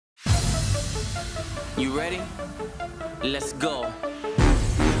You ready? Let's go.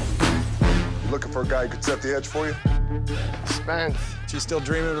 Looking for a guy who could set the edge for you? Spence. She's still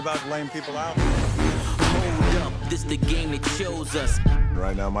dreaming about laying people out? Hold up, this the game that chose us.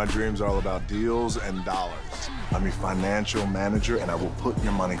 Right now, my dreams are all about deals and dollars. I'm your financial manager, and I will put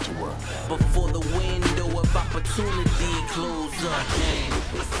your money to work. Before the window of opportunity closes up.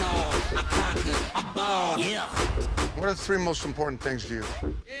 I saw, I conquered, I ball. Yeah. What are the three most important things to you?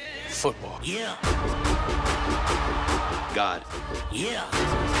 Football. Yeah. God. Yeah.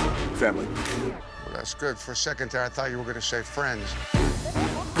 Family. Well, that's good. For a second there, I thought you were going to say friends.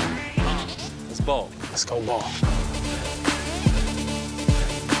 Let's ball. Let's go ball.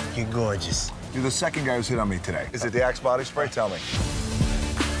 You're gorgeous. You're the second guy who's hit on me today. Is it the Axe body spray? Tell me.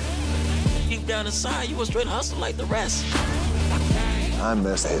 Deep down inside, you a straight hustle like the rest. I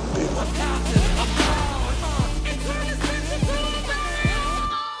miss hitting people.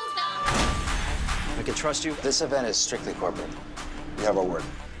 I can trust you. This event is strictly corporate. You have our word.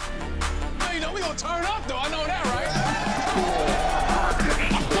 Hey, you know we gonna turn up, though. I know that, right?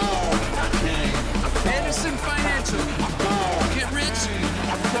 Anderson Financial. Get rich,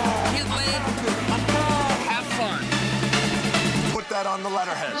 get laid, have fun. Put that on the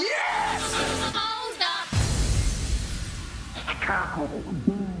letterhead. Yes!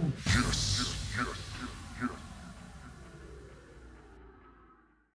 Yes, yes, yes.